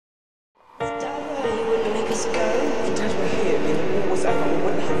us go? Pretend we're here, if the war was over, we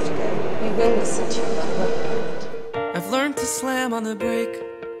wouldn't have to go. We will listen to you, brother. I've learned to slam on the brake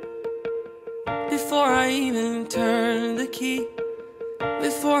before I even turn the key,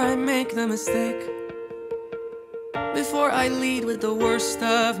 before I make the mistake, before I lead with the worst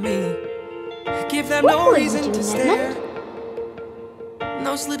of me. Give them no reason to stare,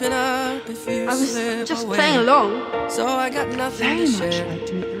 no slipping up if you slip was just away. playing along. So I got nothing to share. Very much like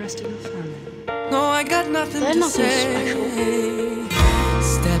to meet the rest of your family. No, I got nothing They're to nothing say.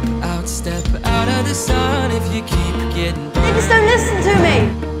 Step out of the sun if you keep getting burned. They just don't listen to me.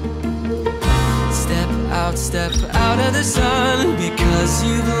 Step out of the sun because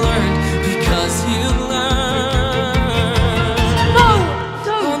you've learned, No,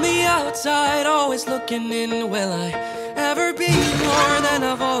 don't. On the outside, always looking in, will I ever be more than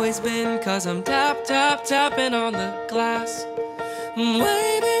I've always been? Cause I'm tapping on the glass,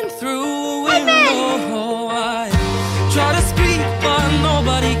 waving through a window. I try to speak but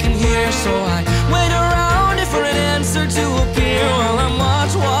nobody can hear, so I wait around for an answer to appear while I'm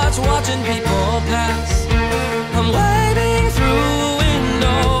watching people pass. I'm waving through a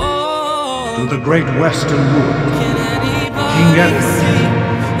window to the great western wood. Can anybody King Edmund. see?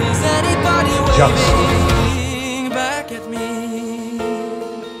 Is anybody Just. waving back at me?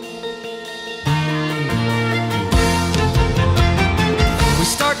 We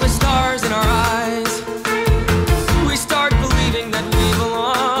start with stars in our eyes. We start believing that we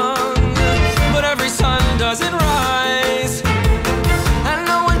belong, but every sun doesn't rise, and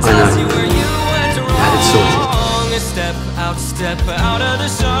no one tells you where you went wrong. Step out of the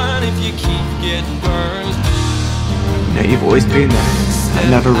sun if you keep getting burned. No, you've always been there. I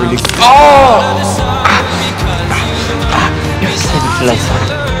never really. You're a sinful.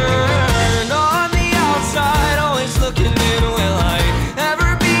 On the outside, always looking in. Will I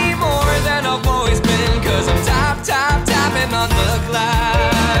ever be more than I've always been? Cause I'm tapping on the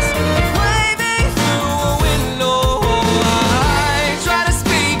glass, waving through a window. I try to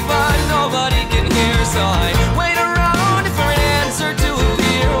speak but nobody can hear, so I wait around for an answer to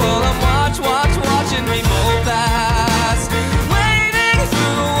appear while I'm watching people pass, waving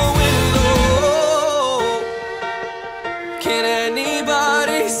through a window. Can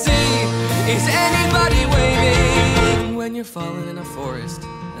anybody see? Is anybody waving? When you're falling in a forest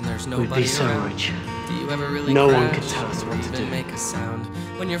and there's nobody We'd be so around, rich. do you ever really No crash one could tell us or what to even do. make a sound?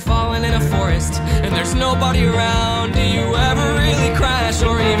 When you're falling in a forest and there's nobody around, do you ever really crash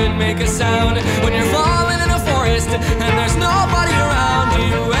or even make a sound? When you're falling in a forest and there's nobody around, do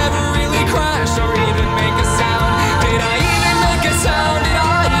you ever really crash or even make a sound? Did I even make a sound? Did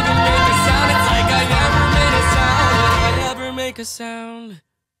I even make a sound? It's like I never made a sound. Did I ever make a sound?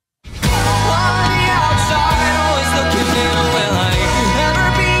 On the outside, always looking in. Will I ever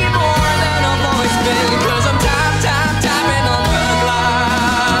be more than I've always been? Cause I'm tapping on the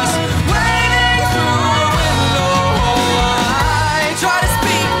glass, waving through a window. I try to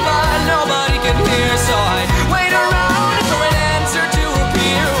speak but nobody can hear, so I wait around for an answer to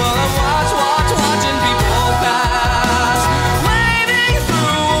appear while I'm watching people pass, waving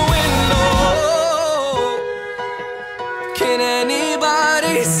through a window. Can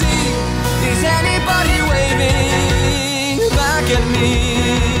anybody see?